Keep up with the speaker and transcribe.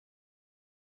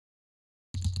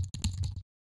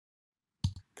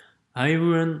Hi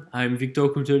everyone, I'm Victor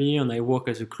Coutellier and I work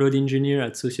as a cloud engineer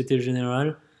at Société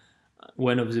Générale,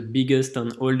 one of the biggest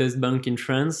and oldest banks in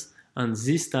France. And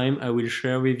this time I will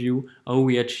share with you how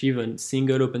we achieve a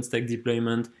single OpenStack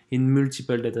deployment in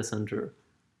multiple data centers.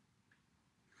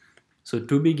 So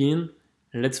to begin,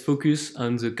 let's focus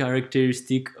on the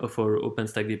characteristic of our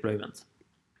OpenStack deployment.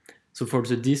 So for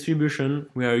the distribution,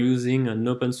 we are using an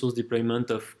open source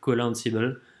deployment of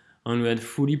Kolla-Ansible, and we are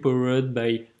fully powered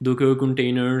by Docker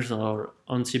containers or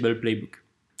Ansible playbook.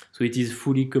 So it is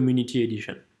fully community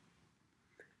edition.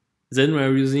 Then we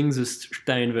are using the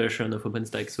Stein version of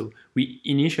OpenStack. So we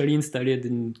initially installed it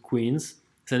in Queens,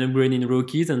 then upgraded in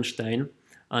Rockies and Stein.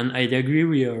 And I agree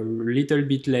we are a little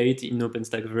bit late in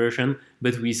OpenStack version,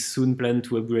 but we soon plan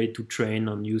to upgrade to Train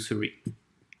on Ussuri.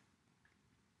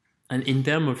 And in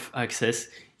terms of access,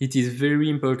 it is very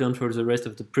important for the rest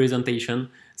of the presentation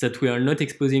that we are not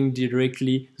exposing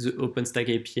directly the OpenStack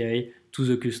API to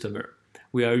the customer.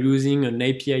 We are using an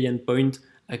API endpoint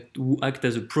to act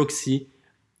as a proxy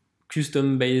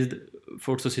custom-based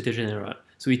for Société Générale.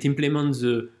 So it implements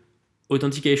the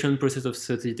authentication process of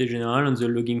Société Générale and the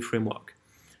logging framework.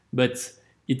 But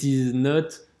it is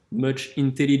not much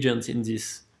intelligence in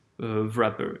this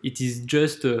wrapper. It is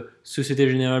just a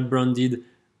Société Générale branded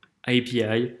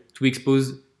API to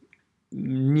expose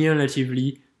near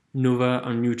natively Nova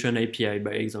and Neutron API,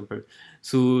 by example.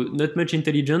 So not much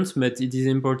intelligence, but it is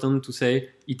important to say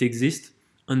it exists,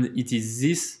 and it is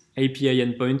this API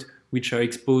endpoint which are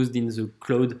exposed in the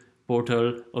cloud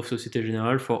portal of Société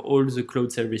Générale for all the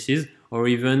cloud services, or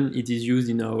even it is used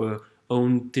in our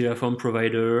own Terraform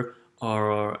provider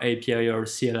or API or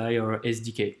CLI or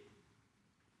SDK.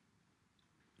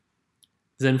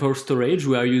 Then for storage,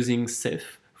 we are using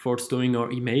Ceph for storing our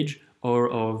image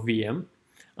or our VM.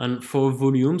 And for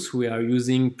volumes, we are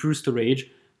using Pure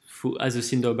Storage as a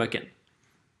Cinder backend.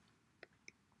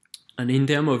 And in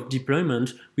terms of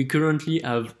deployment, we currently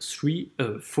have 5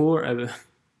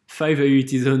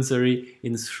 IoT zones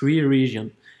in 3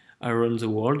 regions around the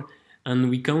world, and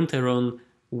we count around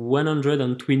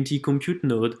 120 compute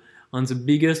nodes, and the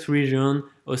biggest region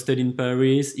hosted in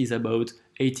Paris is about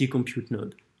 80 compute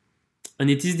nodes. And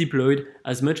it is deployed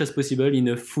as much as possible in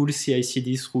a full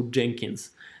CI/CD through Jenkins.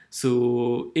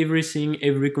 So everything,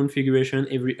 every configuration,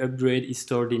 every upgrade is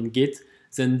stored in Git,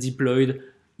 then deployed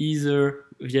either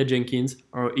via Jenkins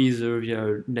or either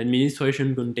via an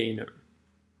administration container.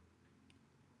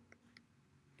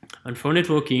 And for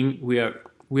networking, we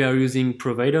are using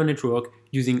provider network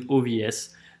using OVS.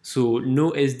 So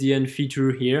no SDN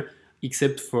feature here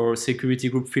except for security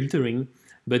group filtering,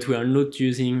 but we are not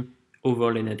using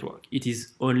overlay network. It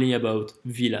is only about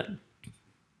VLAN.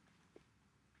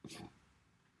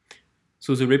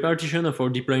 So the repartition of our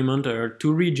deployment are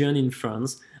 2 regions in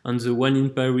France, and the one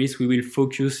in Paris we will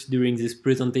focus during this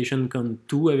presentation on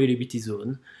 2 availability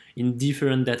zones in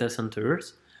different data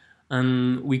centers.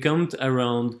 And we count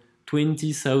around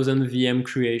 20,000 VM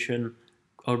creation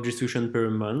or distribution per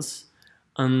month,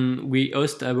 and we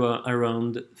host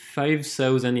around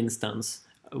 5,000 instances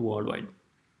worldwide.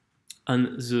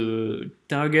 And the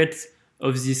target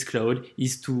of this cloud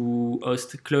is to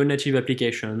host cloud native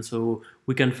applications. So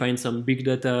we can find some big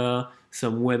data,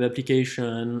 some web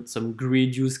application, some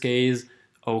grid use case,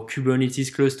 or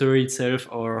Kubernetes cluster itself,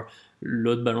 or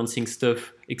load balancing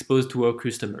stuff exposed to our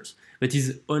customers. But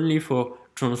it's only for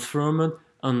transformed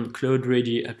and cloud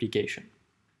ready application.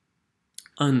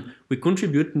 And we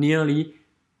contribute nearly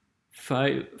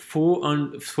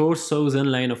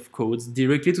 4,000 lines of codes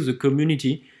directly to the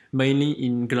community, mainly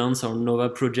in Glance or Nova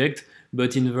project,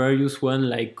 but in various ones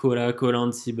like Kolla,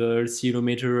 Kolla-Ansible,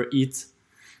 Kilometer, IT.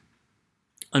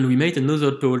 And we made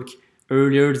another talk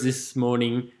earlier this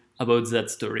morning about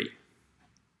that story.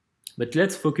 But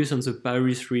let's focus on the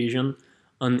Paris region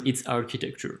and its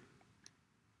architecture.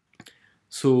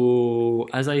 So,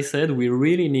 as I said, we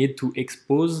really need to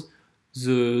expose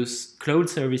the cloud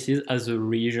services as a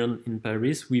region in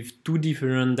Paris with 2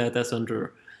 different data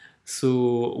centers.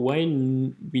 So why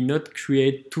we not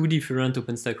create 2 different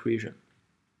OpenStack regions?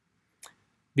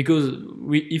 Because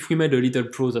if we made a little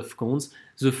pros of cons,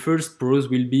 the first pros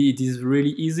will be it is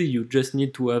really easy. You just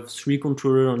need to have 3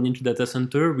 controllers on each data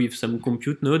center with some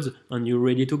compute nodes and you're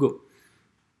ready to go.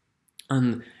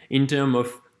 And in terms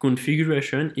of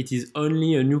configuration, it is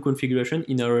only a new configuration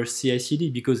in our CI/CD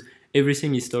because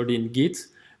everything is stored in Git.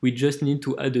 We just need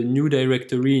to add a new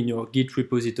directory in your Git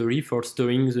repository for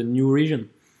storing the new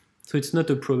region. So it's not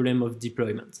a problem of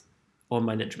deployment or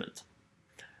management.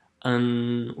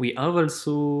 And we have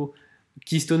also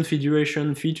Keystone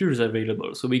Federation features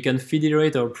available. So we can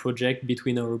federate our project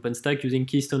between our OpenStack using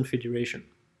Keystone Federation.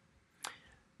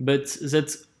 But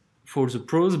that's for the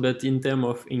pros, but in terms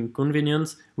of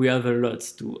inconvenience, we have a lot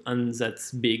too, and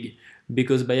that's big.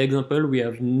 Because by example, we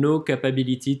have no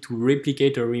capability to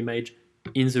replicate our image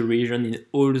in the region in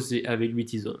all the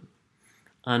availability zone.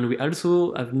 And we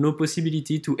also have no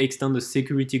possibility to extend a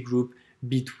security group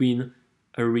between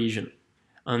a region.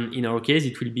 And in our case,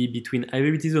 it will be between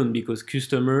availability zone because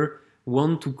customers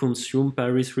want to consume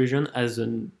Paris region as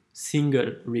a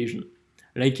single region.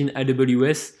 Like in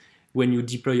AWS, when you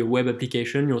deploy a web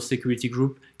application, your security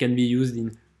group can be used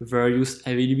in various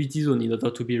availability zones in order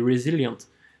to be resilient.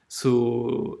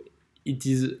 So it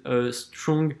is a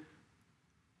strong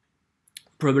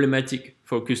problematic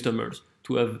for customers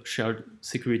to have shared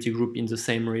security group in the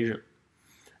same region.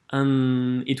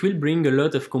 And it will bring a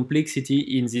lot of complexity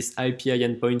in this API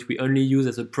endpoint we only use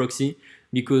as a proxy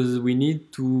because we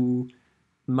need to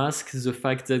mask the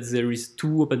fact that there is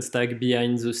two Openstack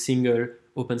behind the single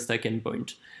Openstack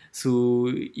endpoint. So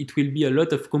it will be a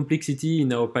lot of complexity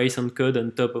in our Python code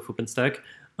on top of Openstack,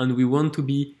 and we want to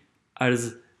be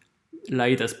as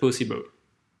light as possible.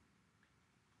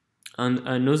 And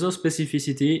another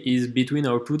specificity is between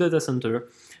our two data centers,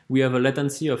 we have a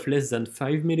latency of less than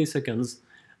 5 milliseconds,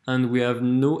 and we have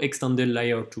no extended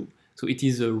layer 2. So it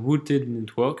is a routed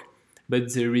network,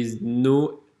 but there is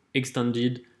no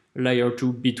extended layer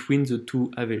 2 between the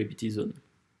two availability zones.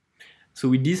 So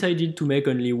we decided to make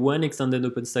only one extended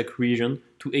OpenStack region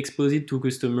to expose it to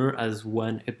customer as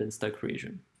one OpenStack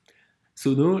region.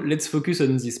 So now let's focus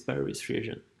on this Paris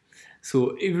region.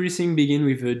 So everything begins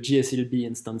with a GSLB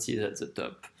instances at the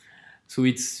top. So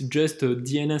it's just a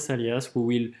DNS alias who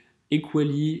will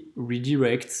equally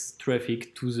redirect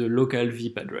traffic to the local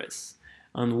VIP address.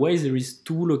 And why there is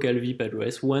two local VIP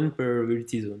address, one per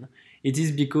availability zone? It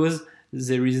is because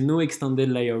there is no extended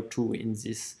layer 2 in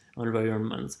this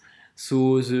environment.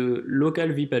 So the local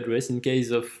VIP address, in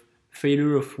case of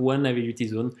failure of one availability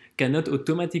zone, cannot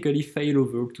automatically fail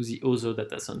over to the other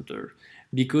data center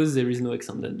because there is no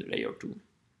extended layer 2.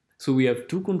 So we have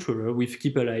two controllers with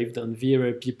keep alive and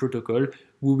VRLP protocol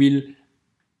who will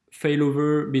fail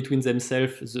over between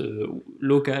themselves the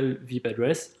local VIP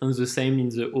address and the same in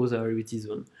the other availability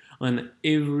zone. And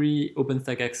every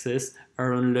OpenStack access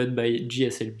are unloaded by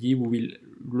GSLB who will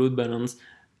load balance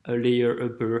a layer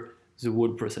upper the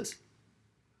whole process.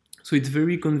 So it's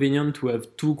very convenient to have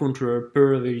two controllers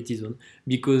per availability zone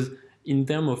because in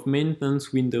terms of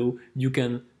maintenance window, you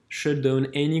can shut down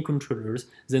any controllers,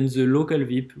 then the local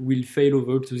VIP will fail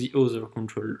over to the other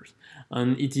controllers.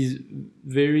 And it is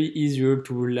very easier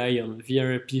to rely on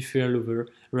VRLP failover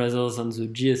rather than the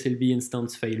GSLB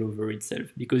instance failover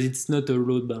itself, because it's not a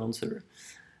load balancer.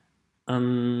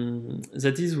 And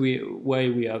that is why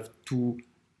we have two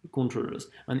controllers.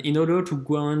 And in order to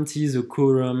guarantee the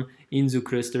quorum in the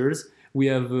clusters, we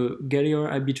have a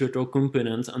Galera arbitrator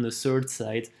component on the third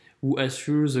side who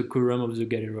assures the quorum of the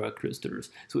Galera clusters.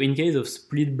 So in case of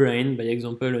split brain, by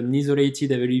example, an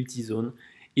isolated availability zone,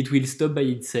 it will stop by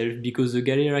itself because the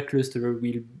Galera cluster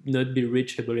will not be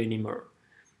reachable anymore.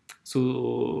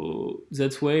 So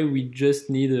that's why we just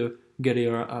need a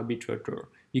Galera arbitrator,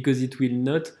 because it will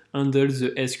not handle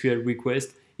the SQL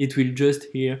request, it will just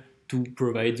here to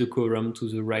provide the quorum to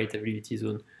the right availability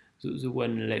zone, the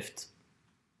one left.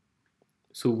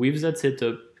 So with that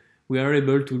setup, we are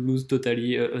able to lose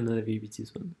totally an availability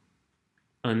zone.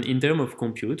 And in terms of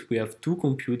compute, we have two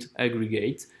compute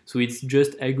aggregates. So it's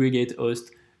just aggregate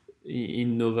host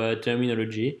in Nova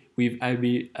terminology with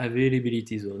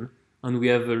availability zone. And we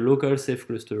have a local safe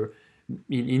cluster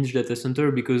in each data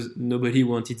center because nobody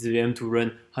wanted VM to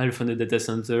run half on the data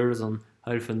centers and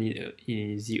half on the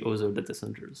other data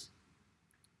centers.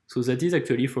 So that is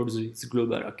actually for this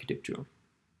global architecture.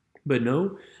 But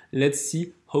now, let's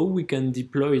see how we can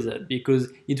deploy that,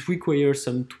 because it requires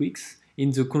some tweaks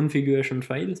in the configuration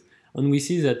files, and we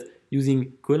see that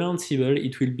using Kolla-Ansible,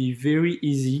 it will be very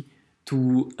easy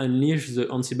to unleash the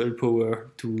Ansible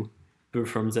power to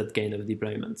perform that kind of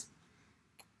deployment.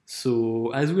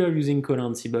 So as we are using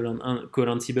Kolla-Ansible, and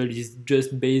Kolla-Ansible is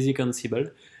just basic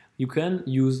Ansible, you can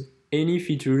use any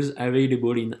features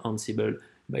available in Ansible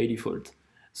by default.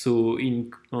 So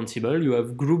in Ansible, you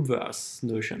have group vars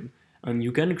notion, and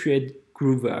you can create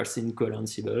group vars in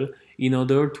Kolla-Ansible in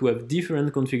order to have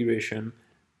different configuration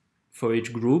for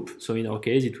each group. So in our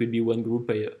case, it will be one group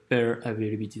per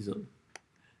availability zone.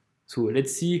 So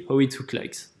let's see how it looks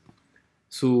like.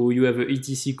 So you have a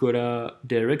etc Kolla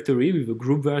directory with a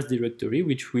group vars directory,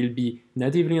 which will be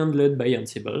natively handled by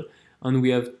Ansible. And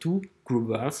we have two group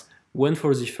vars, one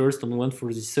for the first and one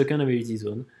for the second availability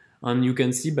zone. And you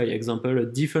can see, by example,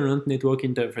 different network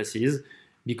interfaces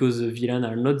because the VLAN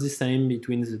are not the same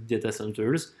between the data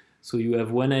centers. So you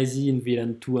have one IZ in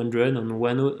VLAN 200 and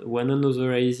one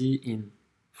another IZ in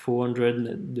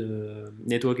 400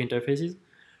 network interfaces.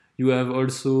 You have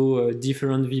also a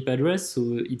different VIP address,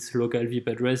 so its local VIP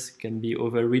address can be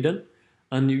overridden.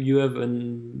 And you have a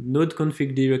node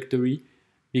config directory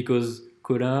because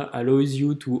Kolla allows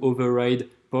you to override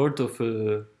part of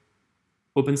a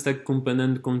Openstack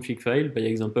component config file, by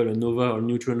example, a Nova or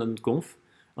Neutron and conf,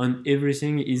 and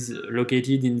everything is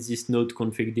located in this node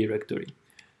config directory.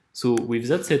 So with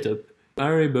that setup, you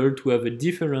are able to have a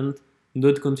different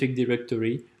node config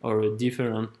directory or a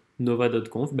different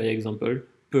nova.conf, by example,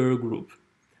 per group.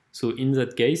 So in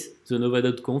that case, the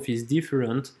nova.conf is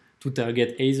different to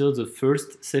target either the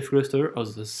first safe cluster or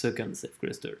the second safe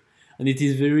cluster. And it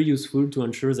is very useful to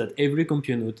ensure that every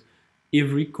compute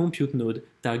node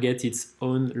targets its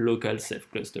own local safe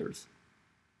clusters.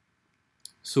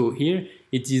 So here,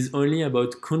 it is only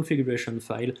about configuration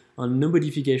file and no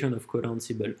modification of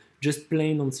Kolla-Ansible, just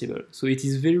plain Ansible. So it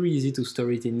is very easy to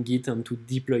store it in Git and to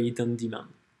deploy it on demand.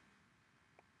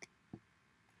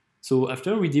 So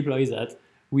after we deploy that,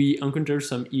 we encounter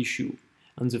some issue.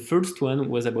 And the first one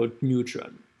was about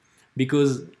Neutron.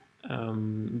 Because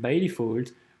by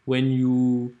default, when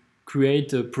you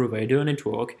create a provider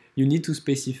network, you need to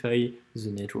specify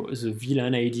the network, the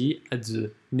VLAN ID at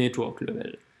the network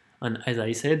level. And as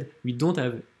I said, we don't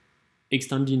have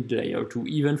extended layer 2,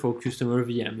 even for customer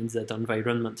VM in that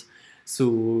environment.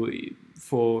 So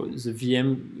for the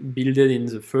VM built in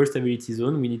the first availability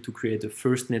zone, we need to create a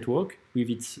first network with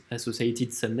its associated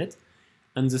subnet,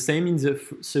 and the same in the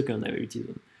second availability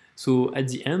zone. So at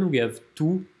the end, we have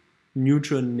two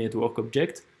Neutron network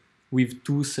objects with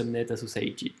two subnets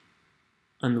associated.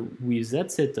 And with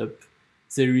that setup,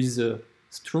 there is a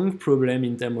strong problem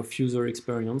in terms of user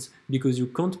experience because you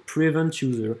can't prevent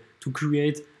user to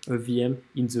create a VM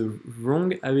in the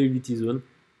wrong availability zone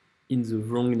in the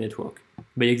wrong network.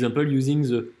 By example, using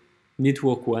the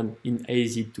network 1 in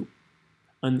AZ2.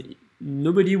 And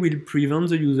nobody will prevent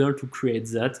the user to create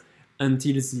that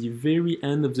until the very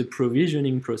end of the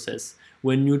provisioning process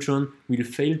when Neutron will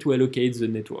fail to allocate the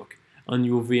network and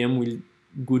your VM will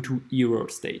go to error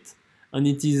state. And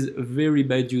it is a very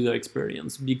bad user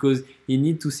experience because you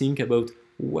need to think about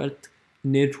what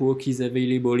network is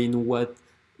available in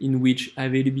which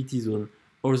availability zone,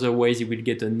 otherwise you will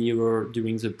get an error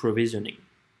during the provisioning.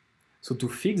 So to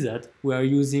fix that, we are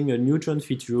using a Neutron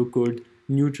feature called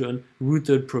Neutron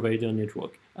Routed Provider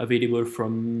Network, available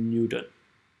from Neutron.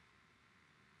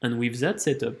 And with that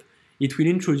setup, it will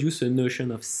introduce a notion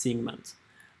of segment.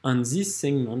 And this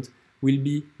segment will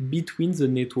be between the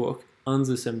network and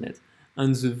the subnet.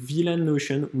 And the VLAN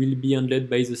notion will be handled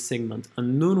by the segment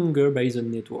and no longer by the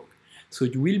network. So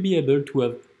you will be able to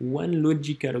have one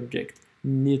logical object,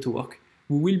 network,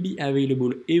 who will be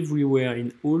available everywhere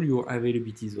in all your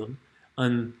availability zone.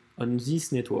 And on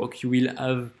this network, you will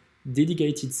have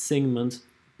dedicated segments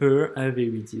per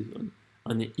availability zone.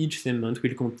 And each segment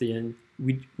will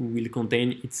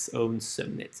contain its own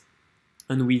subnet.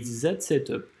 And with that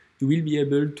setup, you will be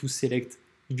able to select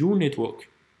your network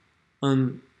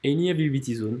and any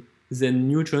availability zone, then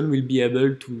Neutron will be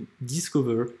able to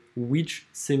discover which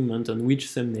segment and which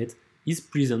subnet is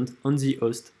present on the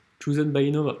host chosen by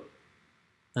Nova.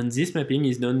 And this mapping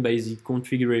is done by the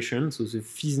configuration, so the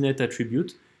FizzNet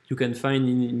attribute you can find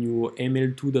in your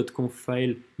ml2.conf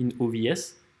file in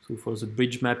OVS, so for the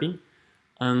bridge mapping.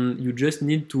 And you just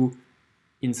need to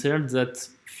insert that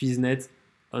FizzNet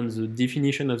on the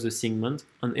definition of the segment,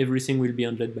 and everything will be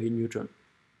handled by Neutron.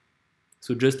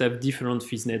 So just have different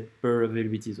FizzNet per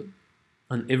availability zone.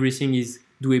 And everything is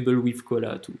doable with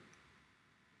Kolla too.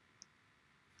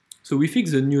 So we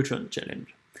fixed the Neutron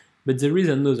challenge. But there is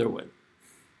another one.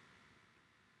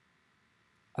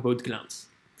 About glance.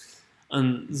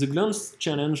 And the glance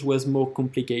challenge was more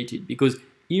complicated because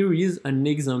here is an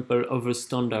example of a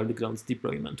standard glance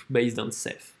deployment based on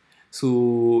Ceph.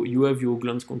 So you have your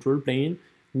glance control plane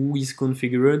who is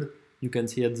configured, you can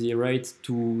see at the right,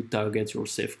 to target your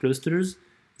Ceph clusters.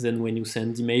 Then when you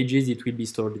send images, it will be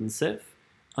stored in Ceph.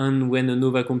 And when a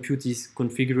Nova compute is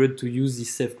configured to use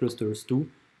these Ceph clusters too,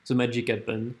 the magic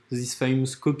happens, this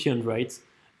famous copy and write,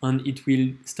 and it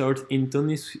will start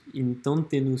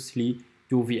instantaneously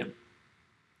your VM.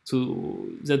 So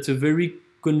that's a very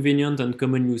convenient and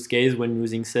common use case when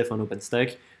using Ceph on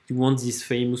OpenStack. You want this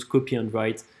famous copy and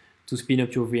write to spin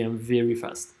up your VM very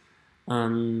fast.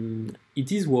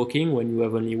 It is working when you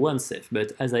have only one Ceph,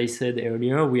 but as I said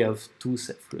earlier, we have two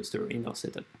Ceph clusters in our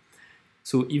setup.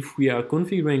 So if we are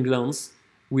configuring glance,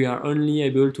 we are only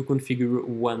able to configure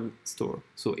one store.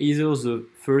 So either the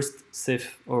first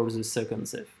Ceph or the second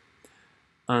Ceph.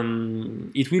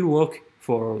 It will work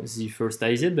for the first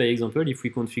IZ, by example, if we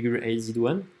configure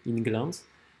IZ1 in glance.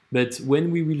 But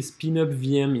when we will spin up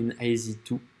VM in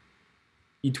IZ2,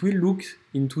 it will look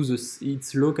into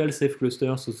its local safe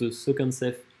cluster, so the second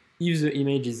safe, if the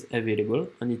image is available,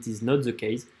 and it is not the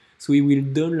case. So we will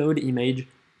download image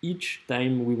each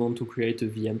time we want to create a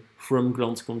VM from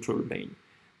glance control plane.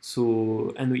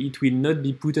 So, and it will not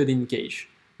be put in cache,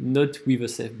 not with a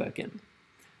safe backend.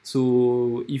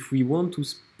 So if we want to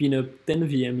spin up 10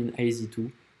 VM in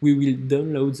IZ2, we will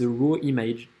download the raw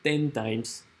image 10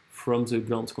 times from the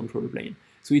glance control plane.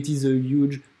 So it is a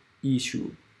huge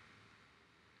issue.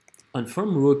 And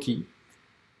from Rocky,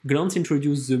 Glance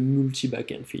introduced the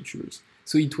multi-backend features.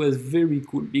 So it was very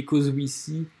cool because we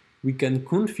see we can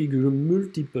configure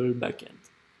multiple backends.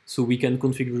 So we can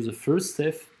configure the first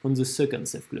safe and the second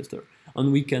safe cluster.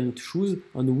 And we can choose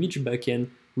on which backend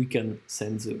we can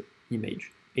send the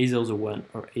image, either the one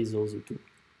or either the two.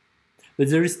 But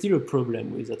there is still a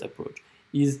problem with that approach,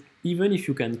 is even if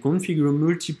you can configure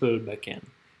multiple backends,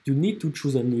 you need to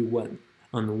choose only one.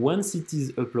 And once it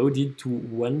is uploaded to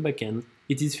one backend,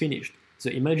 it is finished.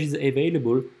 The image is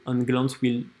available and Glance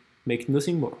will make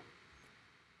nothing more.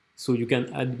 So you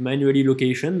can add manually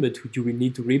location, but you will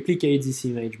need to replicate this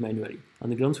image manually,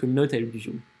 and Glance will not help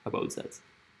you about that.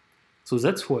 So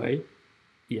that's why,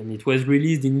 and it was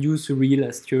released in Ussuri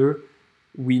last year,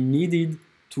 we needed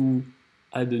to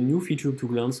add a new feature to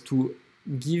Glance to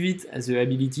give it as the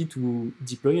ability to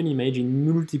deploy an image in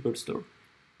multiple stores.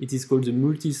 It is called the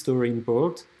multi-store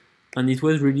import, and it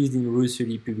was released in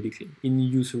Ussuri publicly, in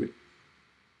Ussuri.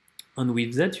 And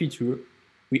with that feature,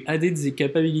 we added the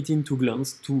capability into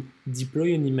Glance to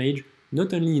deploy an image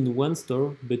not only in one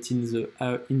store, but in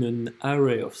an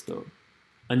array of stores.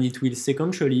 And it will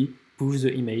sequentially push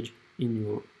the image in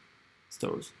your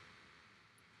stores.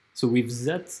 So with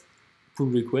that pull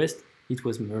request, it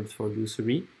was merged for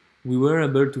Ussuri. We were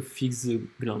able to fix the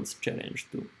Glance challenge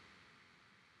too.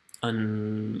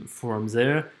 And from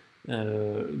there,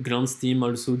 Glance team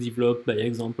also developed, by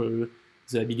example,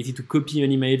 the ability to copy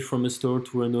an image from a store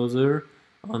to another.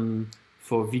 And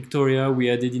for Victoria, we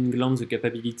added in Glance the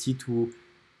capability to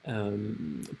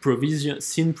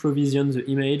scene provision the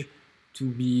image to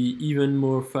be even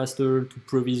more faster to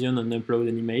provision and upload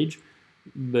an image.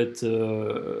 But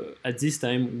at this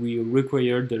time, we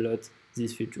required a lot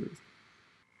these features.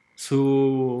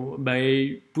 So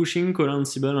by pushing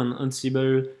Kolla-Ansible and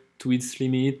Ansible to its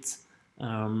limit,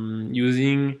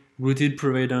 using routed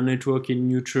provider network in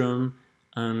Neutron,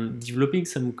 and developing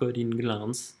some code in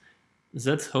Glance,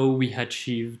 that's how we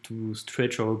achieved to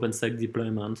stretch our OpenStack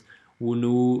deployment. We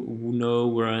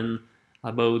now run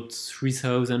about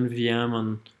 3,000 VM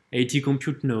and 80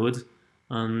 compute nodes,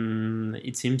 and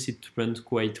it seems it runs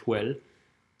quite well.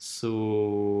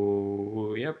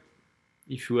 So, yeah,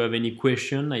 if you have any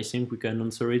question, I think we can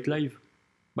answer it live.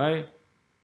 Bye.